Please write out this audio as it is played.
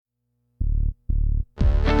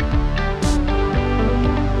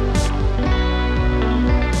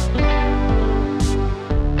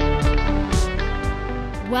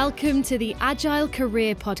Welcome to the Agile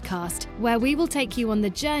Career Podcast, where we will take you on the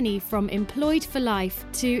journey from employed for life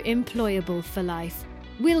to employable for life.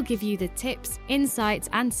 We'll give you the tips, insights,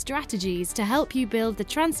 and strategies to help you build the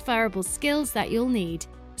transferable skills that you'll need.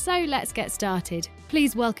 So let's get started.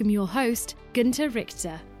 Please welcome your host, Gunter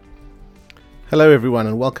Richter. Hello everyone,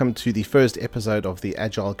 and welcome to the first episode of the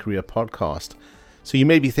Agile Career Podcast. So you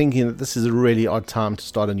may be thinking that this is a really odd time to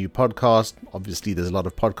start a new podcast. Obviously there's a lot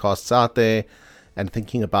of podcasts out there, and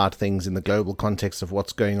thinking about things in the global context of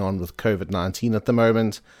what's going on with COVID-19 at the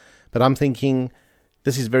moment. But I'm thinking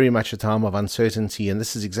this is very much a time of uncertainty, and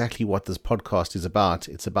this is exactly what this podcast is about.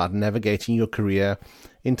 It's about navigating your career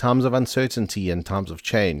in times of uncertainty and times of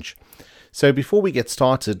change. So before we get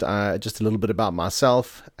started, just a little bit about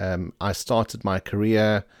myself. I started my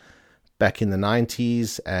career back in the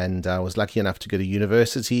 90s, and I was lucky enough to go to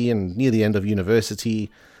university, and near the end of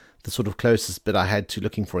university, the sort of closest bit I had to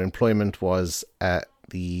looking for employment was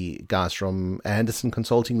the guys from Anderson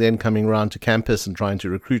Consulting then coming around to campus and trying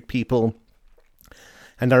to recruit people.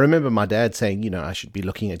 And I remember my dad saying, I should be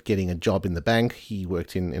looking at getting a job in the bank. He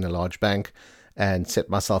worked in a large bank, and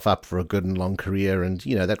set myself up for a good and long career. And,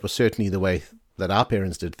 that was certainly the way that our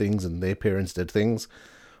parents did things and their parents did things,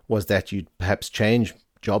 was that you'd perhaps change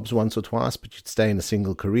jobs once or twice, but you'd stay in a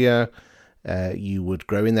single career. You would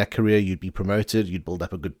grow in that career, you'd be promoted, you'd build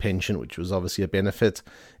up a good pension, which was obviously a benefit.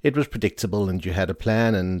 It was predictable and you had a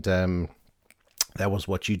plan, and that was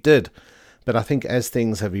what you did. But I think as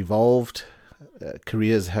things have evolved,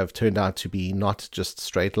 careers have turned out to be not just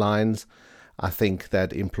straight lines. I think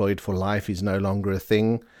that employed for life is no longer a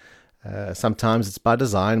thing. Sometimes it's by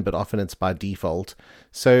design, but often it's by default.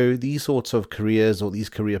 So these sorts of careers or these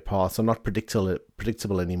career paths are not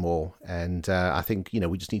predictable anymore. And I think,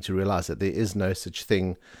 we just need to realize that there is no such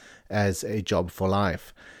thing as a job for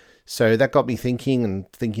life. So that got me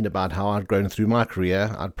thinking about how I'd grown through my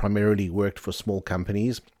career. I'd primarily worked for small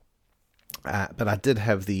companies, but I did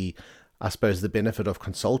have the benefit of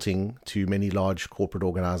consulting to many large corporate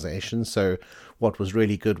organizations. So what was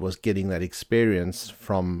really good was getting that experience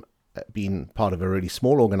from being part of a really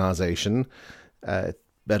small organization,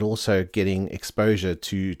 but also getting exposure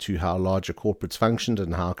to how larger corporates functioned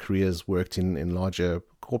and how careers worked in larger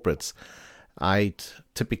corporates. I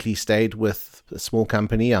typically stayed with a small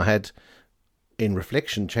company. I had, in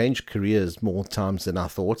reflection, changed careers more times than I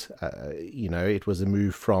thought. It was a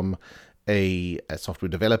move from a software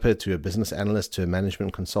developer to a business analyst to a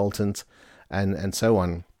management consultant and so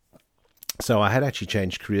on. So I had actually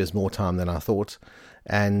changed careers more time than I thought.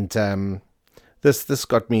 And this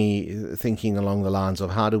got me thinking along the lines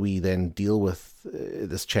of how do we then deal with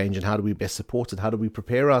this change, and how do we best support it? How do we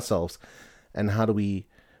prepare ourselves, and how do we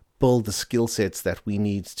build the skill sets that we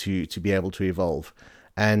need to be able to evolve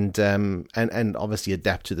and obviously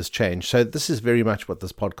adapt to this change? So this is very much what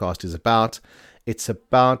this podcast is about. It's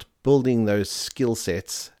about building those skill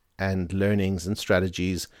sets and learnings and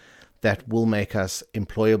strategies that will make us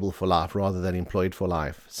employable for life rather than employed for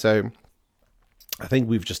life. So I think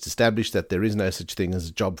we've just established that there is no such thing as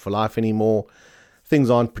a job for life anymore. Things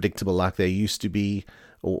aren't predictable like they used to be,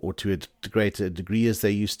 or to a greater degree as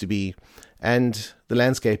they used to be. And the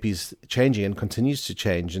landscape is changing and continues to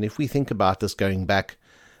change. And if we think about this going back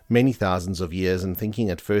many thousands of years, and thinking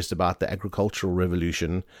at first about the agricultural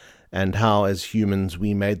revolution and how as humans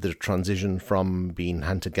we made the transition from being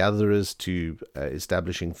hunter-gatherers to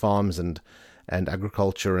establishing farms and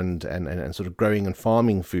agriculture and sort of growing and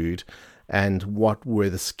farming food, and what were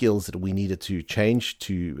the skills that we needed to change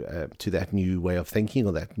to that new way of thinking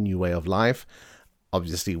or that new way of life.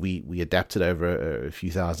 Obviously, we adapted over a few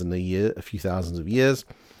thousands of years.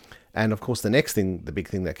 And of course, the big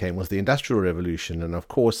thing that came was the Industrial Revolution. And of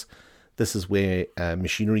course, this is where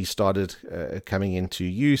machinery started coming into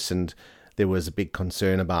use, and there was a big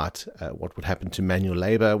concern about what would happen to manual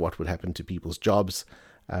labor, what would happen to people's jobs.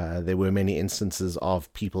 There were many instances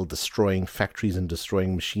of people destroying factories and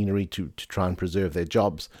destroying machinery to try and preserve their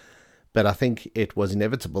jobs. But I think it was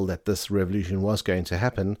inevitable that this revolution was going to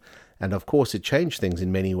happen. And of course, it changed things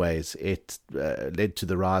in many ways. It led to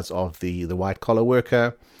the rise of the white-collar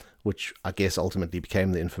worker, which I guess ultimately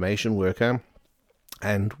became the information worker.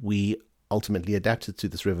 And we ultimately adapted to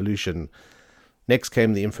this revolution. Next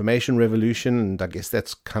came the information revolution, and I guess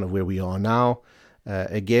that's kind of where we are now.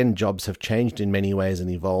 Again, jobs have changed in many ways and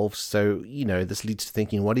evolved. So, this leads to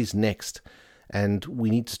thinking, what is next? And we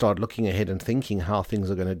need to start looking ahead and thinking how things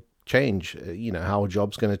are going to change. How are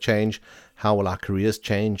jobs going to change? How will our careers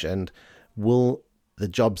change? And will the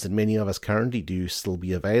jobs that many of us currently do still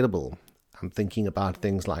be available? I'm thinking about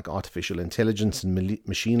things like artificial intelligence and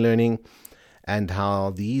machine learning, and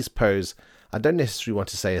how these pose, I don't necessarily want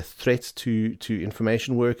to say a threat to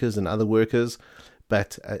information workers and other workers,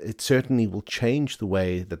 but it certainly will change the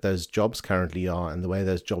way that those jobs currently are and the way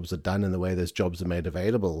those jobs are done and the way those jobs are made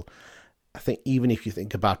available. I think even if you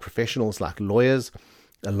think about professionals like lawyers,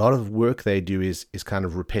 a lot of work they do is kind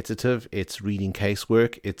of repetitive. It's reading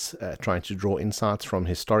casework. It's trying to draw insights from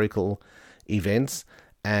historical events.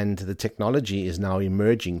 And the technology is now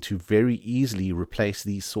emerging to very easily replace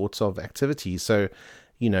these sorts of activities. So,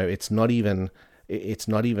 it's not even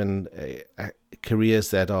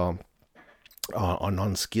careers that are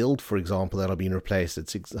non-skilled, for example, that are being replaced.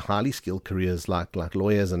 It's highly skilled careers like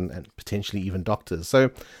lawyers and potentially even doctors.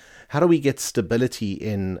 So how do we get stability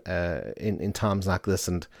in times like this,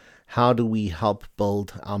 and how do we help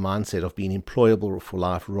build our mindset of being employable for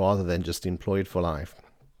life rather than just employed for life?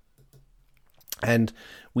 And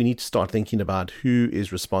we need to start thinking about who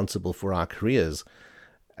is responsible for our careers.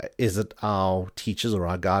 Is it our teachers or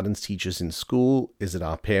our guidance teachers in school? Is it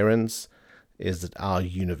our parents? Is it our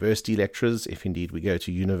university lecturers, if indeed we go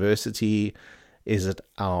to university? Is it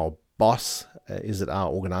our boss? Is it our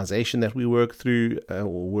organization that we work through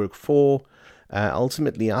or work for?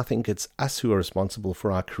 Ultimately, I think it's us who are responsible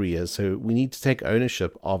for our careers. So we need to take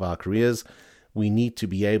ownership of our careers. We need to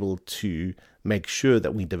be able to make sure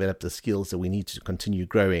that we develop the skills that we need to continue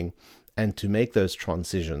growing and to make those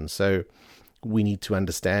transitions. So we need to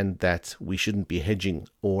understand that we shouldn't be hedging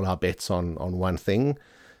all our bets on one thing.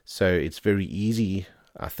 So it's very easy,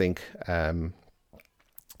 I think,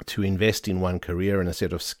 to invest in one career and a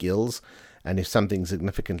set of skills. And if something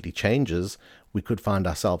significantly changes, we could find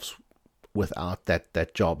ourselves without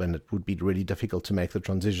that job, and it would be really difficult to make the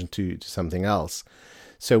transition to something else.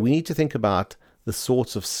 So we need to think about the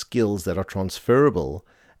sorts of skills that are transferable,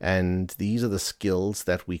 and these are the skills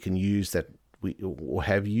that we can use, that we or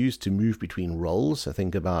have used to move between roles. So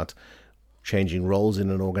think about changing roles in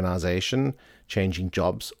an organization, changing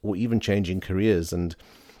jobs, or even changing careers. And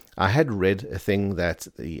I had read a thing that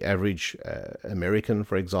the average American,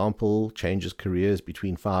 for example, changes careers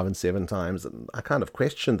between 5 and 7 times. And I kind of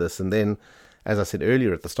questioned this. And then, as I said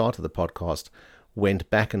earlier at the start of the podcast, went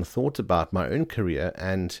back and thought about my own career,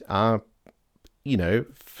 and I,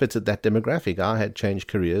 fitted that demographic. I had changed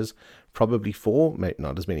careers probably 4, maybe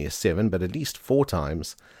not as many as 7, but at least 4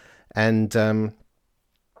 times. And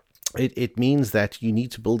it means that you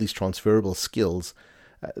need to build these transferable skills.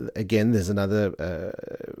 Again, there's another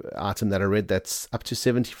item that I read that's up to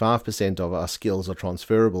 75% of our skills are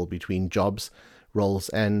transferable between jobs, roles,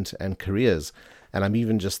 and careers. And I'm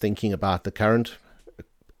even just thinking about the current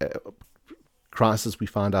crisis we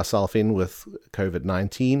find ourselves in with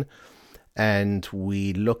COVID-19. And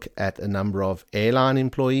we look at a number of airline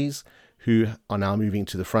employees who are now moving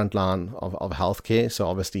to the front line of healthcare. So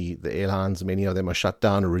obviously the airlines, many of them are shut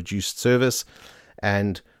down or reduced service.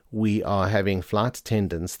 And we are having flight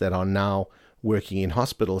attendants that are now working in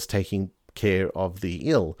hospitals taking care of the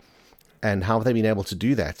ill. And how have they been able to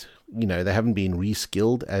do that? They haven't been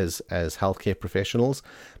reskilled as healthcare professionals,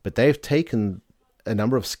 but they've taken a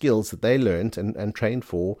number of skills that they learned and trained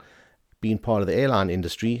for being part of the airline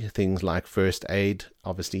industry, things like first aid,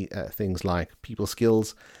 obviously things like people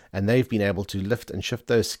skills, and they've been able to lift and shift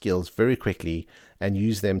those skills very quickly and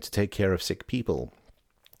use them to take care of sick people.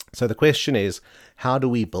 So the question is, how do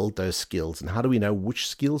we build those skills, and how do we know which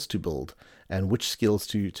skills to build and which skills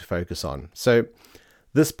to focus on? So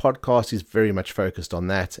this podcast is very much focused on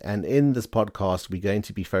that. And in this podcast, we're going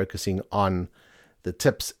to be focusing on the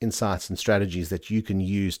tips, insights, and strategies that you can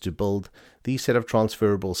use to build these set of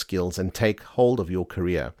transferable skills and take hold of your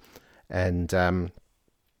career. And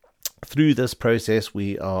through this process,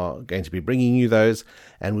 we are going to be bringing you those,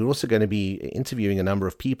 and we're also going to be interviewing a number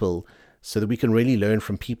of people so that we can really learn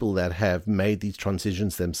from people that have made these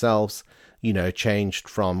transitions themselves, changed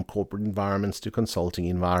from corporate environments to consulting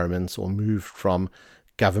environments, or moved from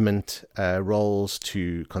government roles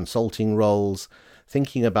to consulting roles,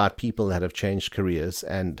 thinking about people that have changed careers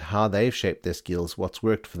and how they've shaped their skills, what's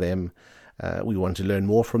worked for them. We want to learn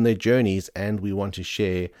more from their journeys, and we want to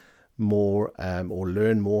share more or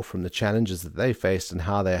learn more from the challenges that they faced and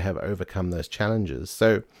how they have overcome those challenges.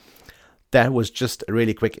 So that was just a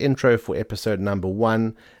really quick intro for episode number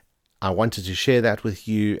 1. I wanted to share that with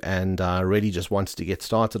you, and I really just wanted to get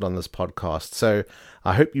started on this podcast. So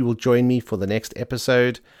I hope you will join me for the next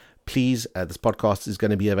episode. Please, this podcast is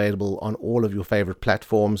going to be available on all of your favorite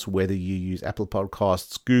platforms, whether you use Apple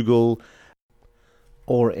Podcasts, Google,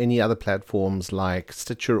 or any other platforms like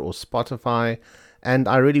Stitcher or Spotify. And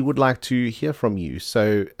I really would like to hear from you.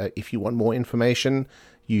 So if you want more information,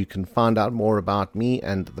 You can find out more about me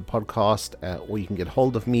and the podcast, or you can get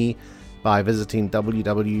hold of me by visiting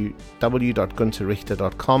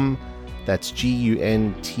www.gunterrichter.com. That's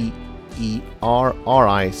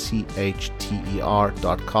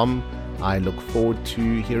GUNTERRICHTER.com. I look forward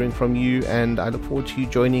to hearing from you, and I look forward to you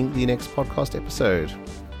joining the next podcast episode.